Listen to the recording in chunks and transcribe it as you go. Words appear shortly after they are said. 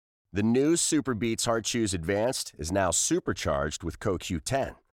The new Super Beats Heart Chews Advanced is now supercharged with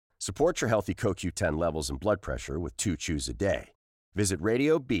CoQ10. Support your healthy CoQ10 levels and blood pressure with 2 chews a day. Visit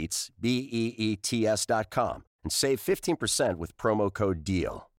RadioBeats, BEETS.com and save 15% with promo code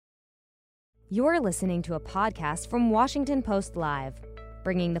DEAL. You're listening to a podcast from Washington Post Live,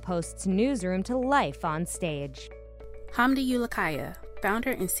 bringing the Post's newsroom to life on stage. Hamdi Ulukaya,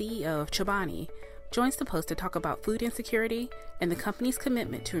 founder and CEO of Chobani, joins the Post to talk about food insecurity and the company's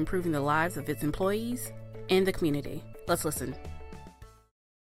commitment to improving the lives of its employees and the community. Let's listen.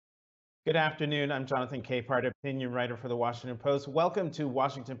 Good afternoon. I'm Jonathan Capehart, opinion writer for the Washington Post. Welcome to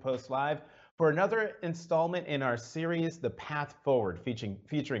Washington Post Live for another installment in our series, The Path Forward,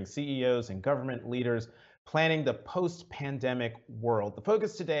 featuring CEOs and government leaders planning the post-pandemic world. The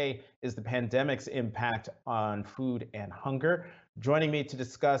focus today is the pandemic's impact on food and hunger. Joining me to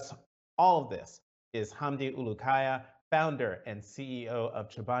discuss all of this is Hamdi Ulukaya, founder and CEO of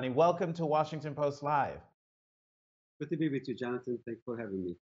Chobani. Welcome to Washington Post Live. Good to be with you, Jonathan. Thanks for having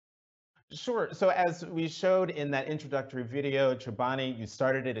me. Sure. So as we showed in that introductory video, Chobani, you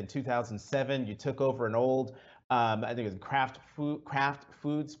started it in 2007. You took over an old, I think it was Kraft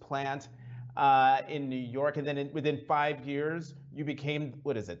Foods plant in New York, and then within 5 years, you became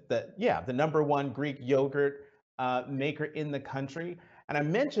the number one Greek yogurt maker in the country. And I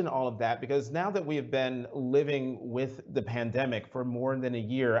mention all of that because now that we have been living with the pandemic for more than a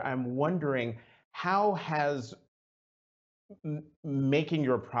year, I'm wondering, how has making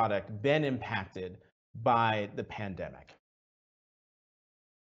your product been impacted by the pandemic?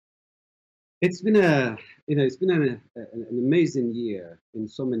 It's been an amazing year in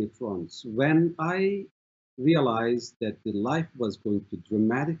so many fronts. When I realized that the life was going to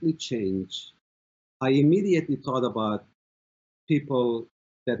dramatically change, I immediately thought about people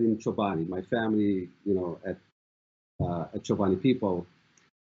that in Chobani, my family, at Chobani people.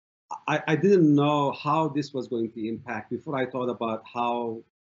 I didn't know how this was going to impact before I thought about how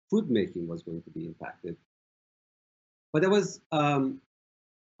food making was going to be impacted. But I was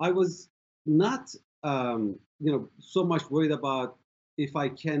not, so much worried about if I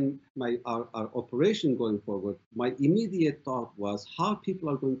can our operation going forward. My immediate thought was how people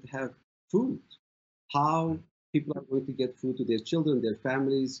are going to have food, how people are going to get food to their children, their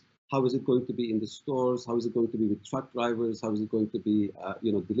families. How is it going to be in the stores? How is it going to be with truck drivers? How is it going to be,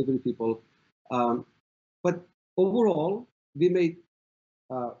 delivery people? But overall, we made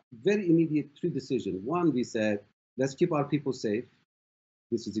very immediate 3 decisions. 1, we said, let's keep our people safe.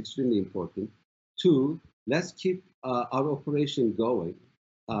 This is extremely important. 2, let's keep our operation going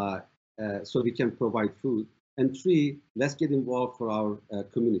so we can provide food. And 3, let's get involved for our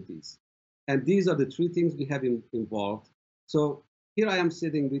communities. And these are the 3 things we have involved. So here I am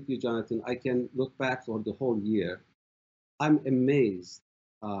sitting with you, Jonathan. I can look back for the whole year. I'm amazed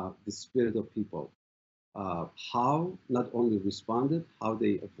the spirit of people, how not only responded, how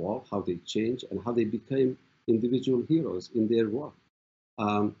they evolved, how they changed, and how they became individual heroes in their work.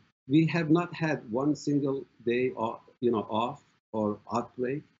 We have not had one single day off or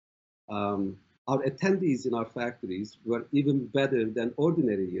outbreak. Our attendees in our factories were even better than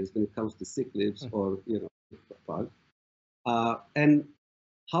ordinary years when it comes to sick leaves or and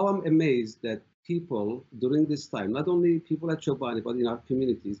how I'm amazed that people during this time, not only people at Chobani, but in our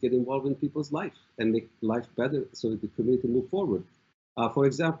communities, get involved in people's life and make life better so that the community move forward. For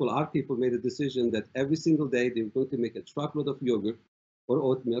example, our people made a decision that every single day they were going to make a truckload of yogurt or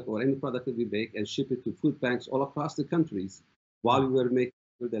oat milk or any product that we make and ship it to food banks all across the countries while we were making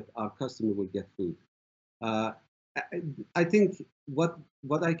sure that our customer will get food. I think what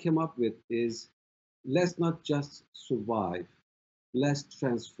I came up with is, let's not just survive, let's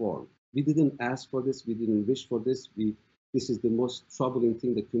transform. We didn't ask for this, we didn't wish for this. This is the most troubling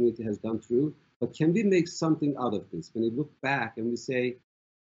thing the community has gone through. But can we make something out of this? When we look back and we say,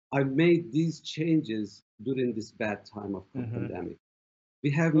 I made these changes during this bad time of the pandemic. We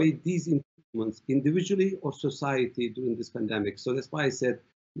have made these improvements individually or society during this pandemic. So that's why I said,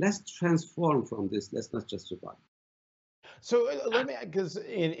 let's transform from this. Let's not just survive. So let me, because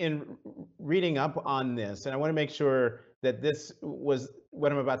in reading up on this, and I want to make sure that this was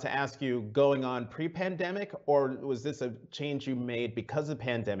what I'm about to ask you going on pre-pandemic, or was this a change you made because of the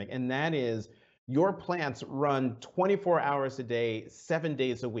pandemic? And that is, your plants run 24 hours a day, 7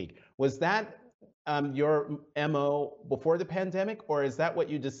 days a week. Was that your MO before the pandemic, or is that what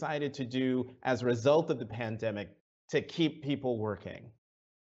you decided to do as a result of the pandemic to keep people working?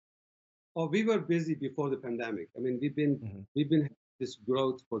 Oh, we were busy before the pandemic. I mean, we've been this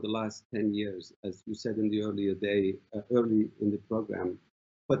growth for the last 10 years, as you said in the early in the program.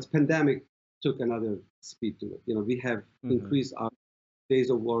 But pandemic took another speed to it. We have increased our days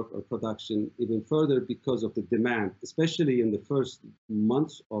of work or production even further because of the demand, especially in the first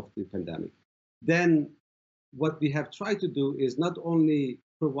months of the pandemic. Then what we have tried to do is not only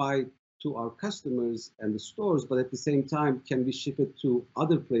provide to our customers and the stores, but at the same time, can we ship it to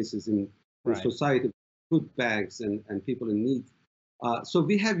other places in society, food banks and people in need. So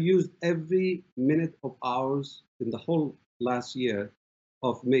we have used every minute of ours in the whole last year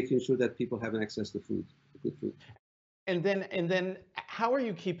of making sure that people have access to food, good food. And then how are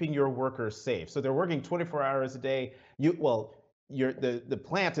you keeping your workers safe? So they're working 24 hours a day. The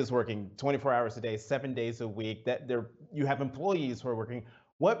plant is working 24 hours a day, 7 days a week. You have employees who are working.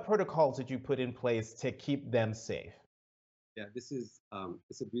 What protocols did you put in place to keep them safe? Yeah, this is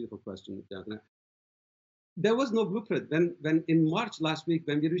it's a beautiful question, Jonathan. There was no blueprint. When in March last week,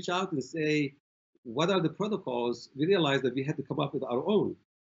 when we reached out and say, what are the protocols, we realized that we had to come up with our own.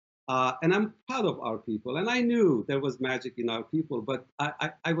 And I'm proud of our people. And I knew there was magic in our people, but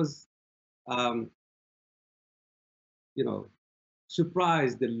I was,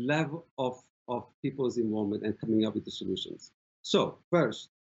 surprised the level of people's involvement and coming up with the solutions. So first,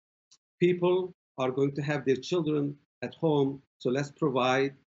 people are going to have their children at home. So let's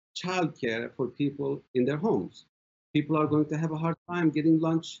provide childcare for people in their homes. People are going to have a hard time getting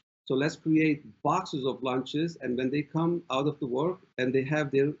lunch. So let's create boxes of lunches, and when they come out of the work and they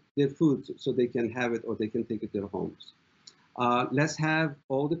have their food, so they can have it or they can take it to their homes. Let's have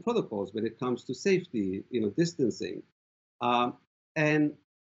all the protocols when it comes to safety, distancing. And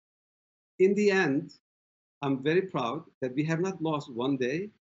in the end, I'm very proud that we have not lost one day,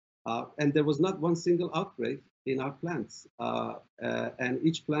 and there was not one single outbreak in our plants. And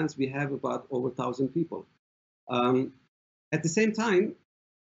each plant we have about over 1,000 people. At the same time,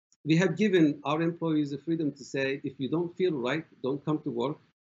 we have given our employees the freedom to say, if you don't feel right, don't come to work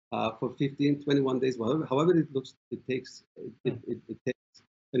for 15, 21 days, however it takes.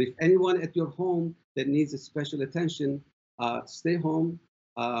 But if anyone at your home that needs a special attention, stay home,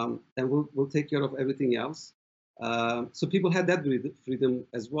 and we'll take care of everything else. So people had that freedom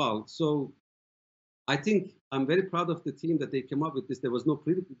as well. So I think I'm very proud of the team that they came up with this. There was no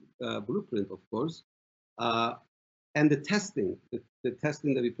blueprint, of course. And the testing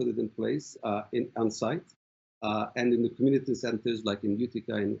that we put it in place on site and in the community centers like in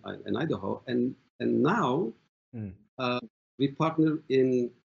Utica and Idaho. And now we partner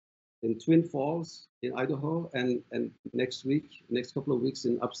in Twin Falls in Idaho, and next couple of weeks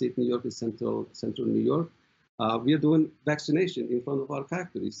in upstate New York and central New York. We are doing vaccination in front of our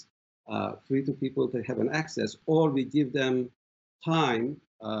factories, free to people to have an access, or we give them time,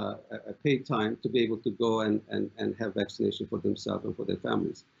 a paid time to be able to go and have vaccination for themselves and for their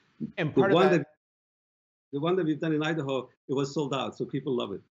families. And part of that, the one that we've done in Idaho, it was sold out, so people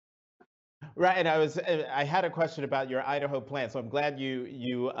love it. Right, and I had a question about your Idaho plant, so I'm glad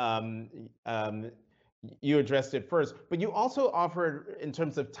you addressed it first. But you also offered, in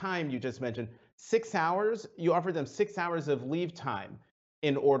terms of time, you just mentioned 6 hours. You offered them 6 hours of leave time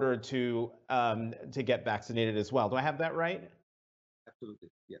in order to get vaccinated as well. Do I have that right? Absolutely,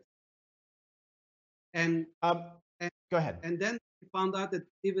 yes. And go ahead. And then we found out that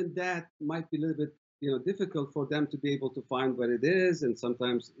even that might be a little bit, difficult for them to be able to find where it is, and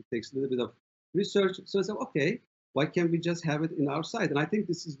sometimes it takes a little bit of research. So I said, okay, why can't we just have it in our site? And I think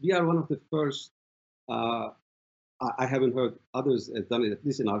we are one of the first. I haven't heard others have done it, at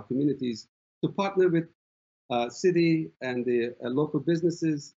least in our communities, to partner with city and the local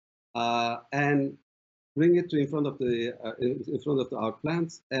businesses and bring it in front of our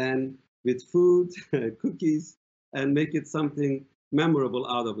plants, and with food, cookies, and make it something memorable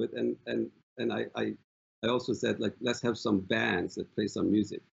out of it. And I also said, like, let's have some bands that play some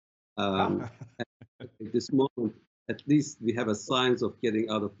music. At this moment, at least we have a signs of getting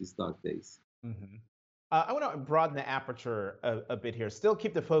out of these dark days. Mm-hmm. I want to broaden the aperture a bit here. Still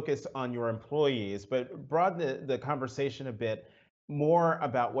keep the focus on your employees, but broaden the conversation a bit more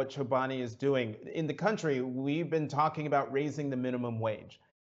about what Chobani is doing. In the country, we've been talking about raising the minimum wage.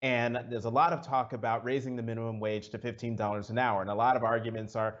 And there's a lot of talk about raising the minimum wage to $15 an hour. And a lot of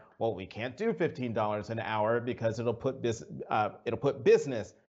arguments are, well, we can't do $15 an hour because it'll put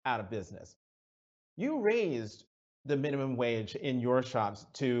business out of business. You raised the minimum wage in your shops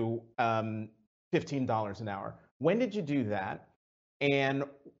to $15 an hour. When did you do that? And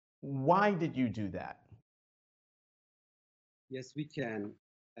why did you do that? Yes, we can.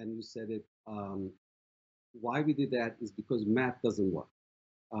 And you said it. Why we did that is because math doesn't work.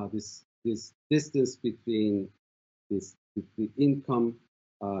 This distance between the income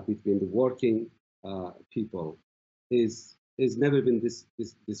between the working people is never been this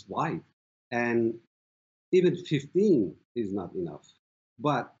wide, and even 15 is not enough.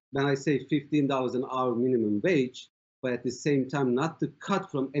 But when I say $15 an hour minimum wage, but at the same time not to cut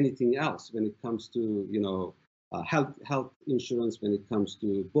from anything else when it comes to health insurance, when it comes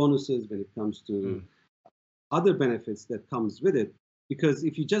to bonuses, when it comes to other benefits that comes with it. Because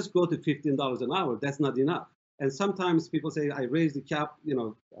if you just go to $15 an hour, that's not enough. And sometimes people say, I raised the cap,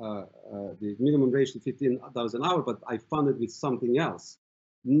 the minimum wage to $15 an hour, but I funded with something else.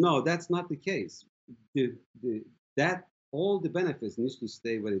 No, that's not the case. That all the benefits needs to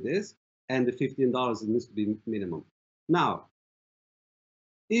stay where it is, and the $15 needs to be minimum. Now,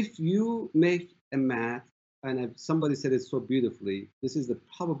 if you make a math, and somebody said it so beautifully, this is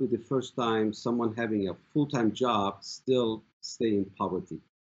probably the first time someone having a full-time job still stay in poverty.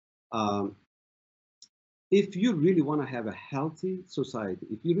 If you really want to have a healthy society,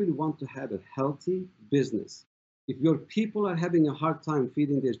 if you really want to have a healthy business, if your people are having a hard time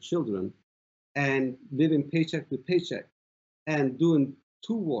feeding their children and living paycheck to paycheck and doing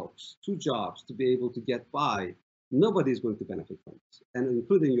two jobs to be able to get by, nobody is going to benefit from this. And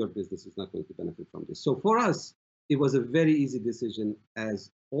including your business is not going to benefit from this. So for us, it was a very easy decision, as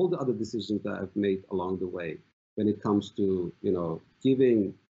all the other decisions that I've made along the way when it comes to,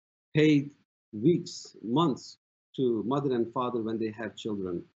 giving paid weeks, months to mother and father when they have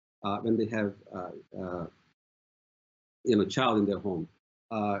children, when they have child in their home,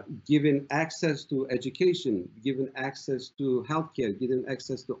 giving access to education, giving access to healthcare, giving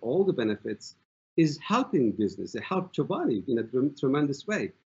access to all the benefits is helping business. It helped Chobani in a tremendous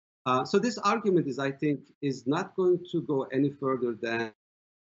way. So this argument I think, is not going to go any further than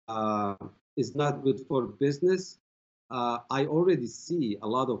is not good for business. I already see a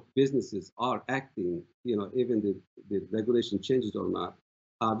lot of businesses are acting, even the regulation changes or not.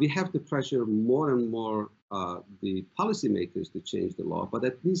 We have to pressure more and more the policymakers to change the law, but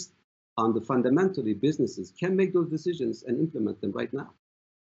at least on the fundamentally, businesses can make those decisions and implement them right now.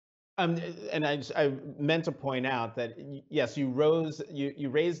 And I meant to point out that yes, you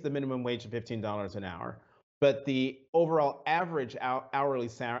raised the minimum wage to $15 an hour, but the overall average hourly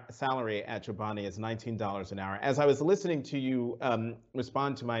salary at Chobani is $19 an hour. As I was listening to you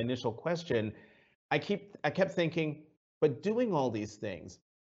respond to my initial question, I kept thinking, but doing all these things,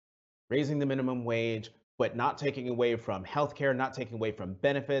 raising the minimum wage, but not taking away from healthcare, not taking away from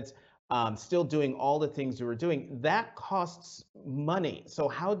benefits, still doing all the things you were doing, that costs money. So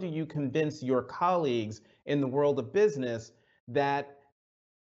how do you convince your colleagues in the world of business that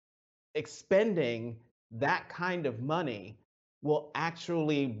expending that kind of money will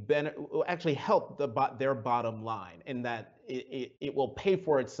actually help their bottom line, and that it will pay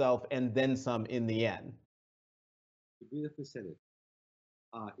for itself and then some in the end? You beautifully said it.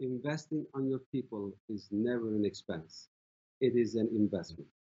 Investing on your people is never an expense. It is an investment.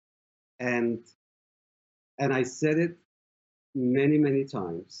 And I said it many, many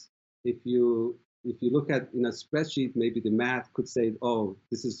times. If you look at in a spreadsheet, maybe the math could say, oh,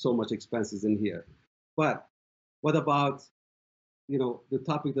 this is so much expenses in here. But what about, the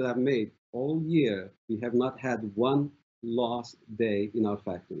topic that I've made all year? We have not had one lost day in our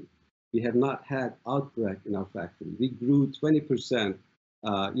factory. We have not had outbreak in our factory. We grew 20%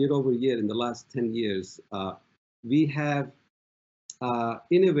 year over year in the last 10 years. We have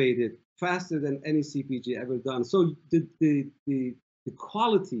innovated faster than any CPG ever done. So the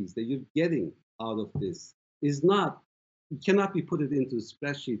qualities that you're getting out of this is not, you cannot be put it into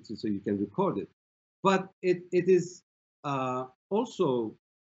spreadsheets so you can record it. But it is also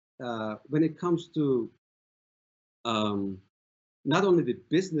when it comes to not only the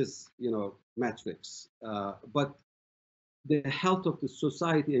business metrics, but the health of the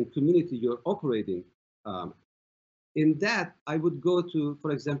society and community you're operating. In that, I would go to,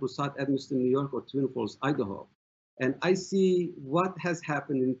 for example, South Edmondson, New York, or Twin Falls, Idaho, and I see what has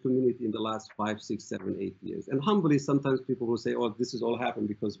happened in community in the last 5, 6, 7, 8 years. And humbly, sometimes people will say, oh, this has all happened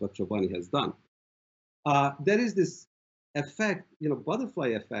because of what Chobani has done. There is this effect, butterfly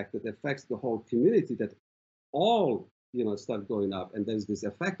effect that affects the whole community, that all, start going up, and there's this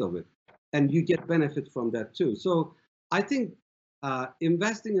effect of it. And you get benefit from that too. So I think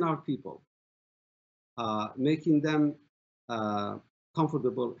investing in our people, making them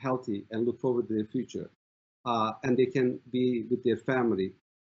comfortable, healthy, and look forward to their future, and they can be with their family,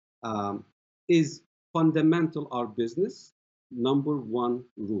 is fundamental. Our business number one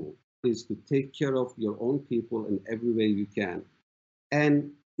rule is to take care of your own people in every way you can.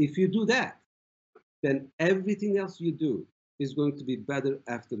 And if you do that, then everything else you do is going to be better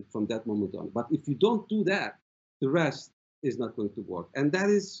from that moment on. But if you don't do that, the rest is not going to work. And that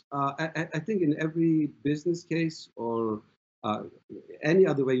is, I think, in every business case or any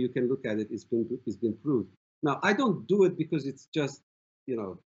other way you can look at it, it's been proved. Now, I don't do it because it's just,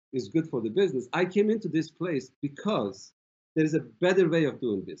 is good for the business. I came into this place because there is a better way of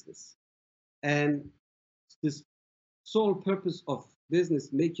doing business. And this sole purpose of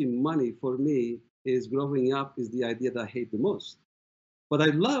business, making money, for me, is growing up, is the idea that I hate the most. But I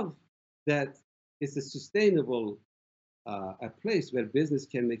love that it's a sustainable a place where business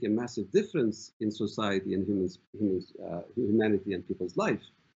can make a massive difference in society and humanity and people's life.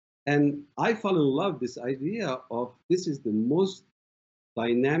 And I fall in love with this idea of this is the most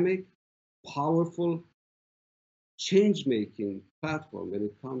dynamic, powerful, change-making platform when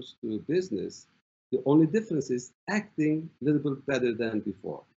it comes to business. The only difference is acting a little bit better than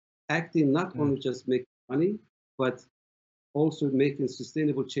before. Acting not only just making money, but also making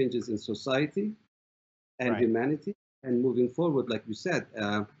sustainable changes in society and humanity and moving forward, like you said.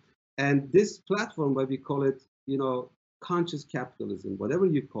 And this platform, why we call it, conscious capitalism, whatever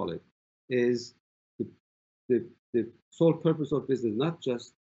you call it, is the sole purpose of business, not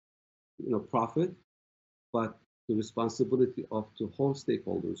just profit, but the responsibility of the whole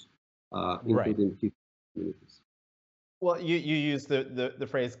stakeholders, including people, communities. Well, you use the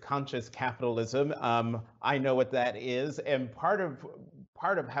phrase conscious capitalism. I know what that is, and part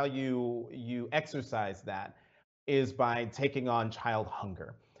of how you exercise that is by taking on child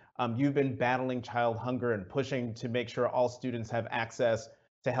hunger. You've been battling child hunger and pushing to make sure all students have access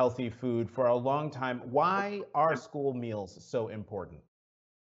to healthy food for a long time. Why are school meals so important?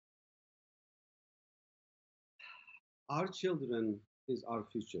 Our children is our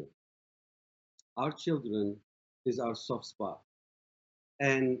future. Our children is our soft spot.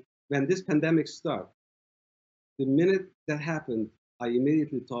 And when this pandemic started, the minute that happened, I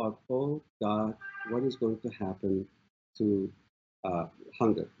immediately thought, oh God, what is going to happen to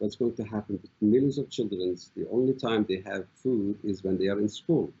hunger? What's going to happen to millions of children? The only time they have food is when they are in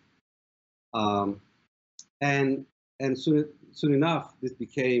school. And soon enough, this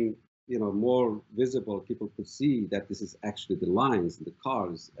became more visible. People could see that this is actually the lines in the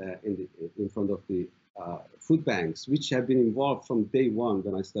cars in front of the food banks, which have been involved from day one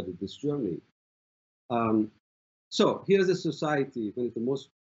when I started this journey. So here's a society, when it's the most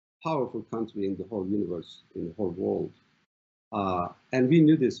powerful country in the whole universe, in the whole world. And we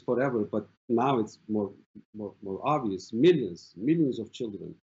knew this forever, but now it's more obvious. Millions of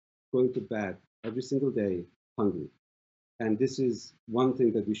children going to bed every single day hungry. And this is one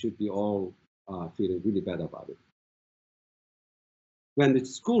thing that we should be all feeling really bad about it. When the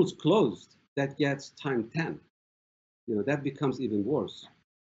schools closed, that gets time 10. That becomes even worse.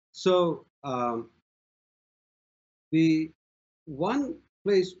 So the one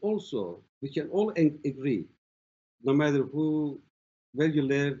place also we can all agree, no matter where you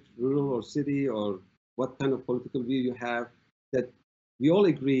live, rural or city, or what kind of political view you have, that we all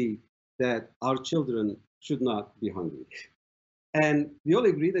agree that our children should not be hungry. And we all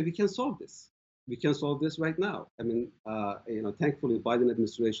agree that we can solve this. We can solve this right now. I mean, thankfully, Biden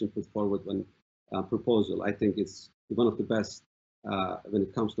administration put forward one proposal. I think it's one of the best when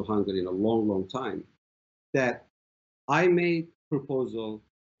it comes to hunger in a long time. That I made proposal,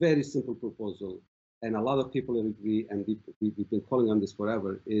 very simple proposal, and a lot of people agree, and we've been calling on this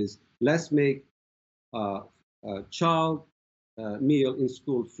forever, is let's make a child meal in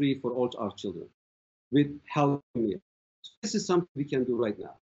school free for all our children with healthy meal. So this is something we can do right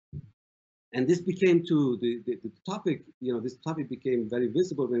now. And this became the topic, this topic became very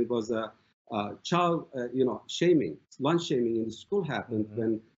visible when it was child, shaming, lunch shaming in the school happened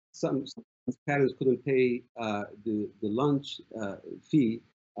when some parents couldn't pay the lunch fee.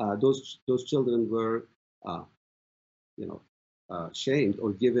 Those children were, shamed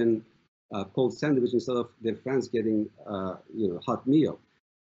or given cold sandwich instead of their friends getting, hot meal.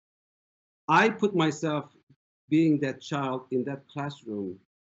 I put myself being that child in that classroom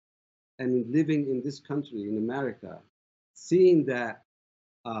and living in this country, in America, seeing that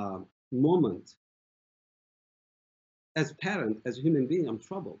moment. As a parent, as a human being, I'm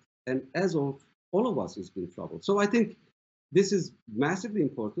troubled. And as of all of us has been troubled. So I think this is massively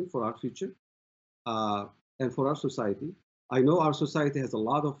important for our future and for our society. I know our society has a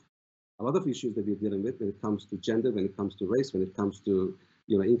lot of issues that we're dealing with when it comes to gender, when it comes to race, when it comes to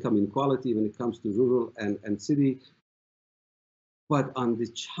income inequality, when it comes to rural and city. But on the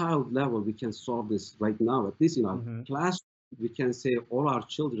child level, we can solve this right now. At least in our class, we can say all our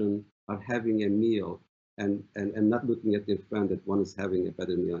children are having a meal and not looking at their friend that one is having a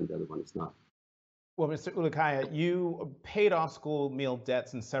better meal and the other one is not. Well, Mr. Ulukaya, you paid off school meal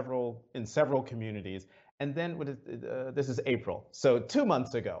debts in several communities, and then this is April, so 2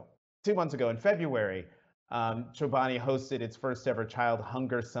 months ago in February, Chobani hosted its first ever Child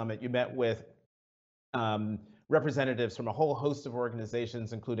Hunger Summit. You met with representatives from a whole host of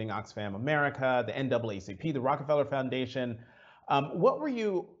organizations, including Oxfam America, the NAACP, the Rockefeller Foundation. What were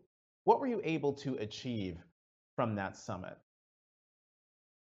you able to achieve from that summit?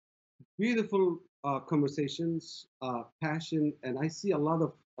 Beautiful conversations, passion, and I see a lot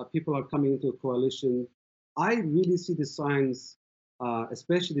of people are coming into a coalition. I really see the signs,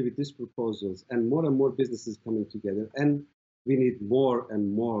 especially with these proposals, and more businesses coming together. And we need more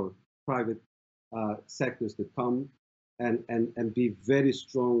and more private sectors to come and be very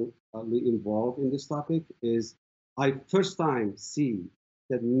strongly involved in this topic. Is I first time see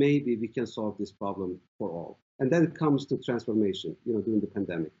that maybe we can solve this problem for all. And then it comes to transformation, during the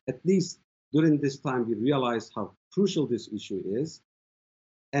pandemic. At least during this time, we realize how crucial this issue is,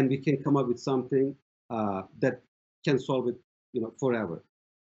 and we can come up with something that can solve it, forever.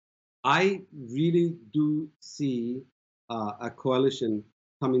 I really do see a coalition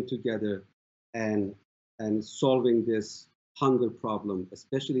coming together and solving this hunger problem,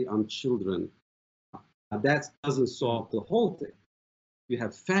 especially on children. That doesn't solve the whole thing. You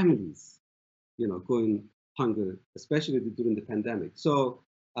have families, going hunger, especially during the pandemic. So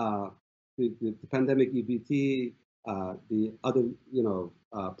the pandemic EBT, the other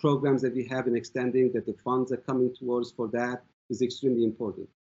programs that we have in extending that the funds are coming towards for that is extremely important.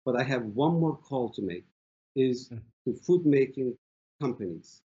 But I have one more call to make, is to food making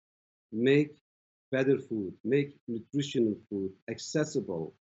companies make better food, make nutritional food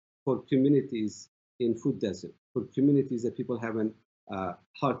accessible for communities in food desert, for communities that people have a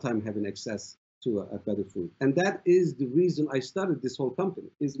hard time having access to a better food. And that is the reason I started this whole company,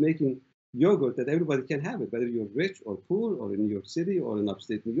 is making yogurt that everybody can have it, whether you're rich or poor, or in New York City, or in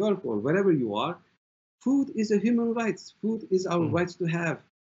upstate New York, or wherever you are. Food is a human right. Food is our rights to have.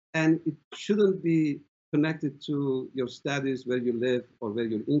 And it shouldn't be connected to your status, where you live, or where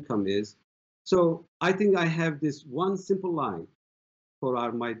your income is. So I think I have this one simple line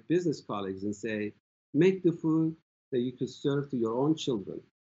for my business colleagues, and say, make the food that you could serve to your own children.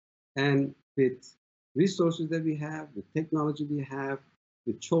 And with resources that we have, with technology we have,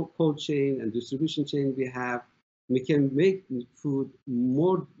 with cold chain and distribution chain we have, we can make food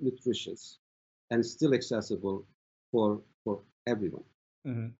more nutritious and still accessible for everyone.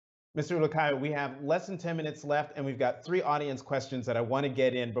 Mr. Ulukaya, we have less than 10 minutes left, and we've got 3 audience questions that I want to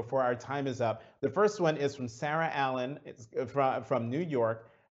get in before our time is up. The first one is from Sarah Allen from New York,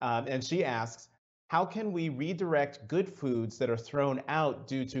 and she asks, how can we redirect good foods that are thrown out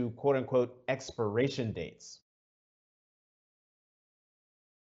due to quote unquote expiration dates?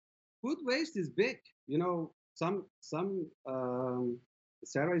 Food waste is big.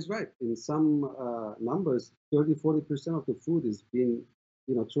 Sarah is right. In some numbers, 30-40% of the food is being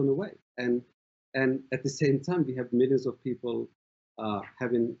thrown away. And at the same time, we have millions of people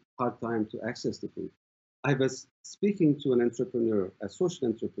having hard time to access the food. I was speaking to an entrepreneur, a social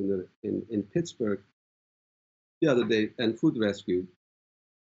entrepreneur in Pittsburgh the other day, and food rescue.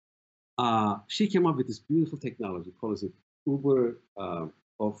 She came up with this beautiful technology, calls it Uber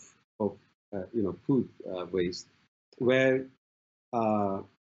of food waste, where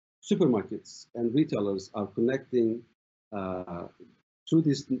supermarkets and retailers are connecting through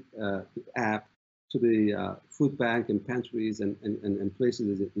this app to the food bank and pantries and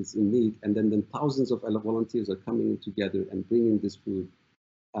places that is in need, and then thousands of volunteers are coming together and bringing this food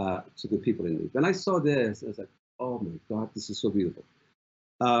to the people in need. When I saw this, I was like, oh my God, this is so beautiful.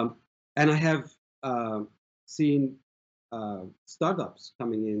 And I have seen startups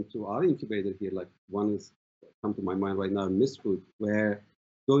coming into our incubator here, like one is come to my mind right now, Miss Food, where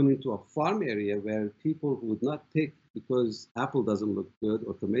going into a farm area where people would not pick because apple doesn't look good,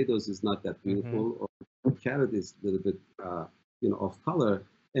 or tomatoes is not that beautiful, or carrot is a little bit off color,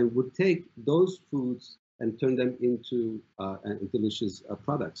 and would take those foods and turn them into delicious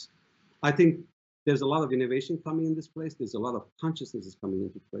products. I think there's a lot of innovation coming in this place. There's a lot of consciousness is coming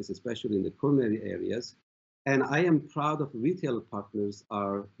into place, especially in the culinary areas. And I am proud of retail partners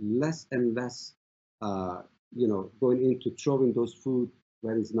are less and less, going into throwing those food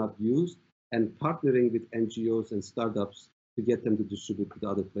when it's not used, and partnering with NGOs and startups to get them to distribute to the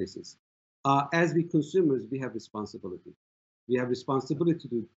other places. As we consumers, we have responsibility. We have responsibility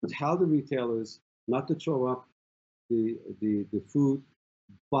to tell the retailers not to throw up the food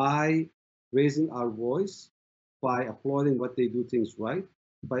by raising our voice, by applauding what they do things right,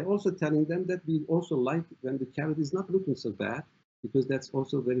 by also telling them that we also like when the carrot is not looking so bad, because that's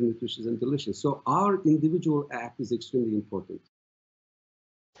also very nutritious and delicious. So our individual act is extremely important.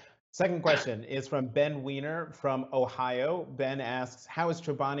 Second question is from Ben Weiner from Ohio. Ben asks, how is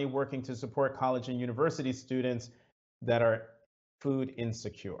Chobani working to support college and university students that are food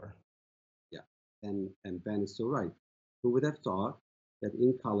insecure? Yeah, And Ben is so right. Who would have thought that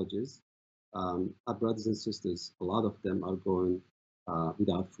in colleges, our brothers and sisters, a lot of them are going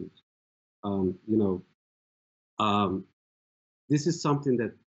without food. Um, you know, um, this is something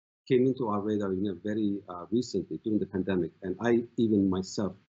that came into our radar very recently during the pandemic, and I even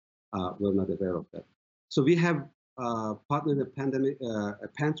myself were not aware of that. So we have partnered a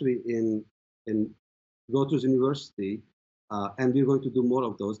pantry in Rutgers University, and we're going to do more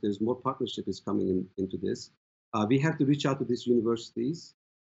of those. There's more partnership is coming into this. We have to reach out to these universities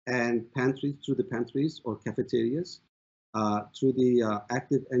and pantries through the pantries or cafeterias, through the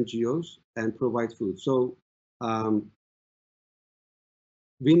active NGOs and provide food. So um,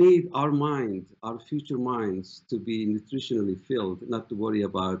 we need our future minds to be nutritionally filled, not to worry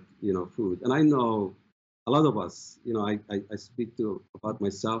about, food. And I know a lot of us, I speak to about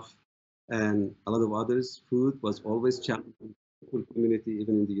myself and a lot of others, food was always challenging in the community,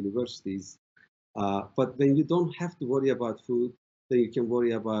 even in the universities. But when you don't have to worry about food, then you can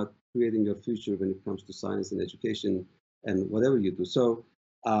worry about creating your future when it comes to science and education and whatever you do. So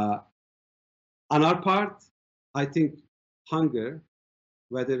uh, on our part, I think hunger,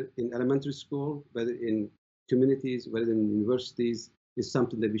 whether in elementary school, whether in communities, whether in universities, is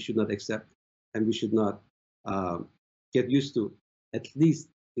something that we should not accept and we should not um, get used to, at least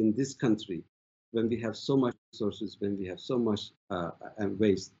in this country, when we have so much resources, when we have so much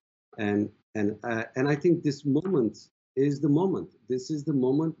waste. And I think this moment is the moment. This is the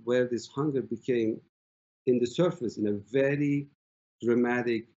moment where this hunger became in the surface in a very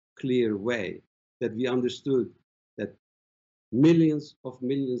dramatic, clear way, that we understood that millions of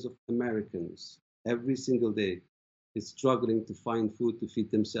Americans every single day is struggling to find food to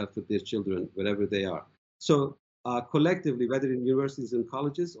feed themselves with their children wherever they are. So collectively, whether in universities and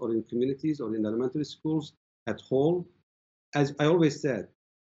colleges or in communities or in elementary schools, at home, as I always said,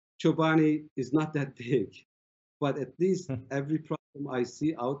 Chobani is not that big, but at least every problem I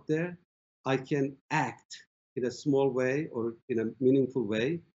see out there, I can act in a small way or in a meaningful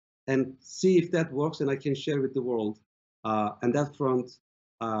way and see if that works and I can share with the world. And that front,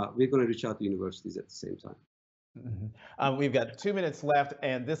 we're going to reach out to universities at the same time. We've got 2 minutes left,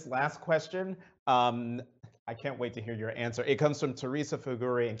 and this last question, um, I can't wait to hear your answer. It comes from Teresa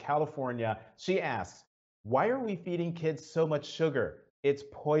Fuguri in California. She asks, why are we feeding kids so much sugar? It's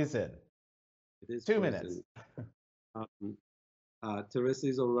poison. It is 2 minutes. poison. Teresa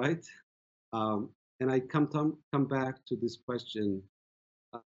is all right. And I come back to this question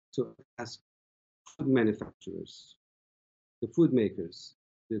to ask food manufacturers, the food makers,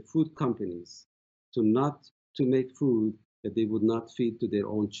 the food companies, to make food that they would not feed to their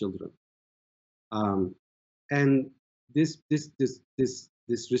own children. And this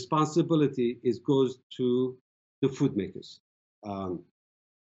responsibility goes to the food makers,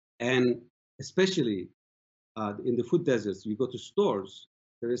 and especially in the food deserts. You go to stores.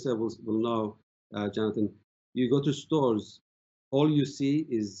 Teresa will know, Jonathan. You go to stores, all you see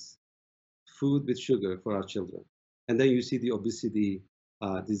is food with sugar for our children, and then you see the obesity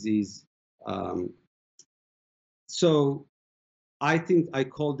disease. So I think I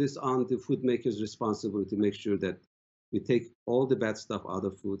call this on the food makers' responsibility to make sure that we take all the bad stuff out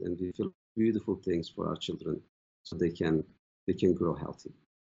of food and we feel beautiful things for our children, so they can grow healthy.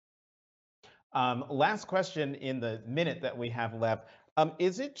 Last question in the minute that we have left.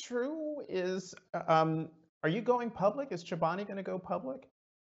 Is it true? Are you going public? Is Chobani going to go public?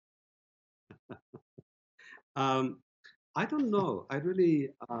 I don't know. I really,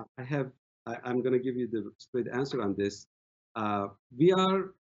 I'm going to give you the straight answer on this. We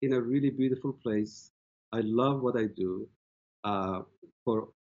are in a really beautiful place. I love what I do. For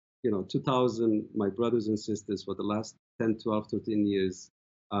 2000, my brothers and sisters, for the last 10, 12, 13 years,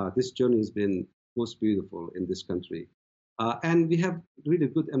 this journey has been most beautiful in this country. And we have really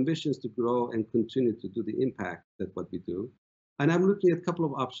good ambitions to grow and continue to do the impact that what we do. And I'm looking at a couple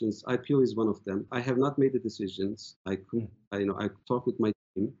of options. IPO is one of them. I have not made the decisions. I talk with my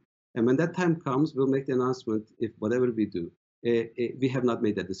team, and when that time comes, we'll make the announcement. If whatever we do, we have not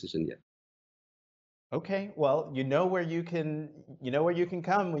made that decision yet. Okay, well, you know where you can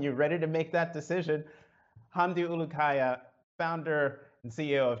come when you're ready to make that decision. Hamdi Ulukaya, founder and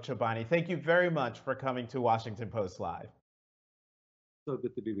CEO of Chobani, thank you very much for coming to Washington Post Live. So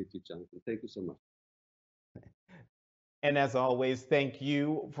good to be with you, Jonathan. Thank you so much. And as always, thank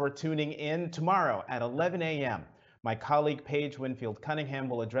you for tuning in. Tomorrow at 11 a.m., my colleague Paige Winfield Cunningham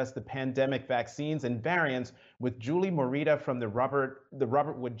will address the pandemic vaccines and variants with Julie Morita from the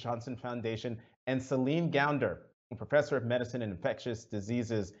Robert Wood Johnson Foundation and Celine Gounder, a professor of medicine and infectious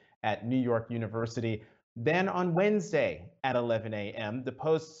diseases at New York University. Then on Wednesday at 11 a.m., the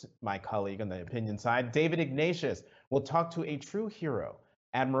Post's, my colleague on the opinion side, David Ignatius, will talk to a true hero,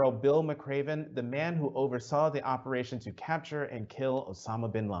 Admiral Bill McRaven, the man who oversaw the operation to capture and kill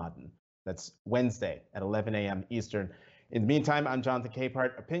Osama bin Laden. That's Wednesday at 11 a.m. Eastern. In the meantime, I'm Jonathan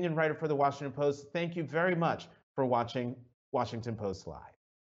Capehart, opinion writer for the Washington Post. Thank you very much for watching Washington Post Live.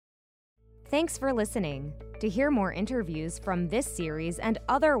 Thanks for listening. To hear more interviews from this series and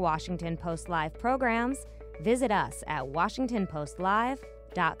other Washington Post Live programs, visit us at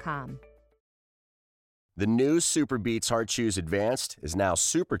WashingtonPostLive.com. The new Super Beats Heart Chews Advanced is now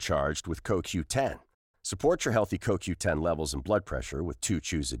supercharged with CoQ10. Support your healthy CoQ10 levels and blood pressure with 2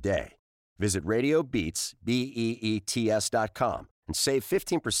 chews a day. Visit RadioBeats, BEETS.com and save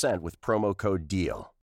 15% with promo code DEAL.